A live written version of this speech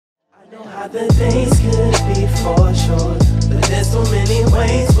The days could be for sure, but there's so many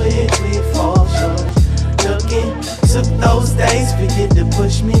ways which we fall short. Looking, took those days, forget to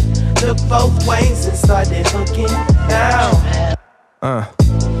push me. Look both ways and started hooking now.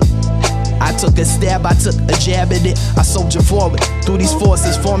 I took a stab, I took a jab at it. I soldier forward through these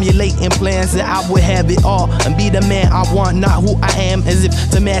forces, formulating plans that I would have it all and be the man I want, not who I am. As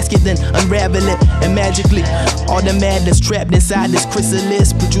if to mask it, then unravel it, and magically all the madness trapped inside this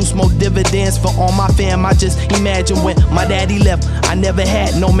chrysalis produce more dividends for all my fam. I just imagine when my daddy left, I never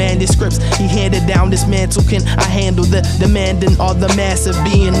had no manuscripts. He handed down this mantle. Can I handle the demanding all the massive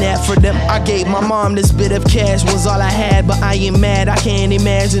being that for them? I gave my mom this bit of cash, was all I had, but I ain't mad. I can't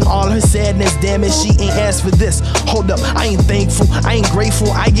imagine all her sadness. Damn it, she ain't asked for this. Hold up, I ain't thankful, I ain't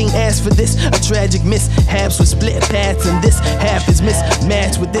grateful, I ain't asked for this. A tragic mishaps with split paths, and this half is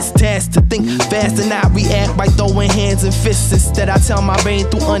mismatched with this task. To think fast and not react by throwing hands and fists. Instead I tell my brain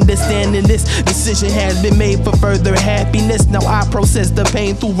through understanding this decision has been made for further happiness. Now I process the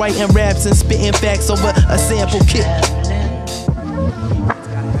pain through writing raps and spitting facts over a sample kit.